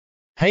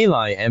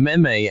HAILI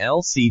MMA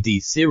LCD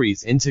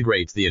series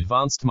integrate the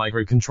advanced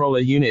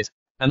microcontroller unit,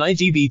 an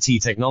IGBT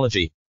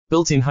technology,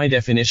 built-in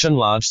high-definition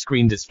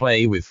large-screen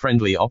display with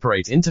friendly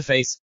operate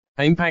interface,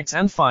 impact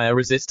and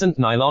fire-resistant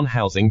nylon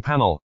housing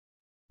panel.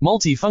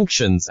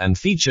 Multi-functions and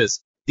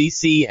features: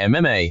 DC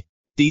MMA,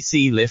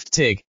 DC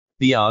LIFT-TIG,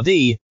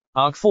 BRD,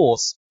 arc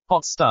force,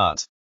 hot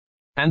start.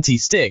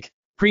 Anti-stick,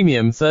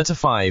 premium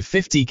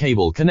 3550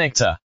 cable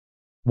connector.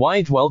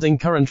 Wide welding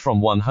current from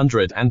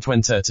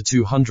 120 to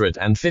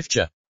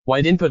 250,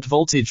 wide input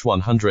voltage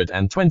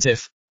 120,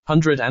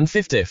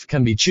 150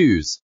 can be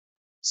choose.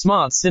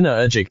 Smart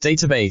synergic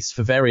database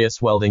for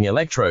various welding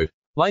electrode,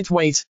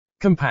 lightweight,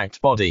 compact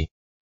body.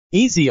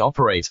 Easy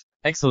operate,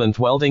 excellent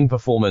welding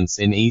performance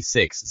in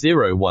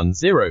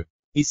E6010,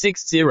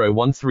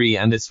 E6013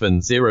 and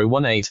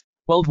E7018,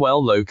 weld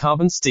well low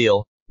carbon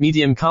steel,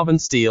 medium carbon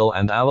steel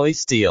and alloy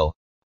steel.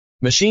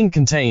 Machine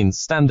contains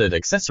standard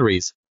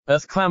accessories,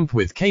 earth clamp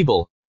with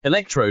cable,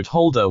 electrode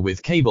holder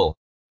with cable.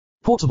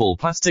 Portable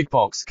plastic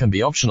box can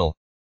be optional.